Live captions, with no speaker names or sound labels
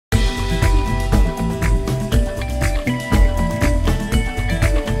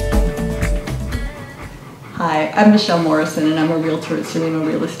Hi, I'm Michele Morrison and I'm a realtor at Sereno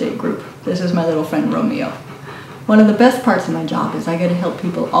Real Estate Group. This is my little friend Romeo. One of the best parts of my job is I get to help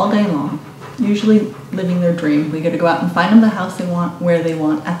people all day long, usually living their dream. We get to go out and find them the house they want, where they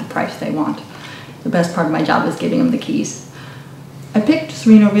want, at the price they want. The best part of my job is giving them the keys. I picked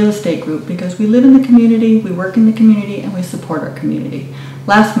Sereno Real Estate Group because we live in the community, we work in the community, and we support our community.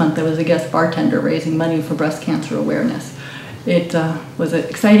 Last month I was a guest bartender raising money for breast cancer awareness. It was an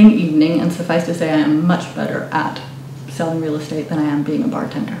exciting evening, and suffice to say I am much better at selling real estate than I am being a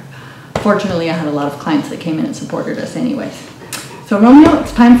bartender. Fortunately, I had a lot of clients that came in and supported us anyways. So Romeo,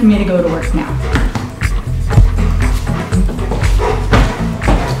 it's time for me to go to work now.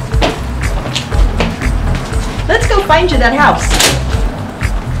 Let's go find you that house.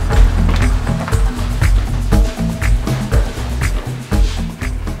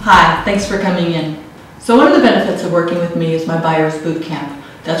 Hi, thanks for coming in. So one of the benefits of working with me is my buyer's boot camp.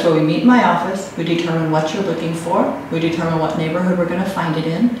 That's where we meet in my office, we determine what you're looking for, we determine what neighborhood we're going to find it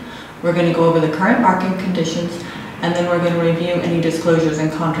in, we're going to go over the current market conditions, and then we're going to review any disclosures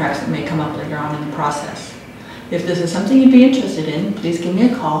and contracts that may come up later on in the process. If this is something you'd be interested in, please give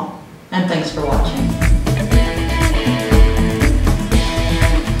me a call, and thanks for watching.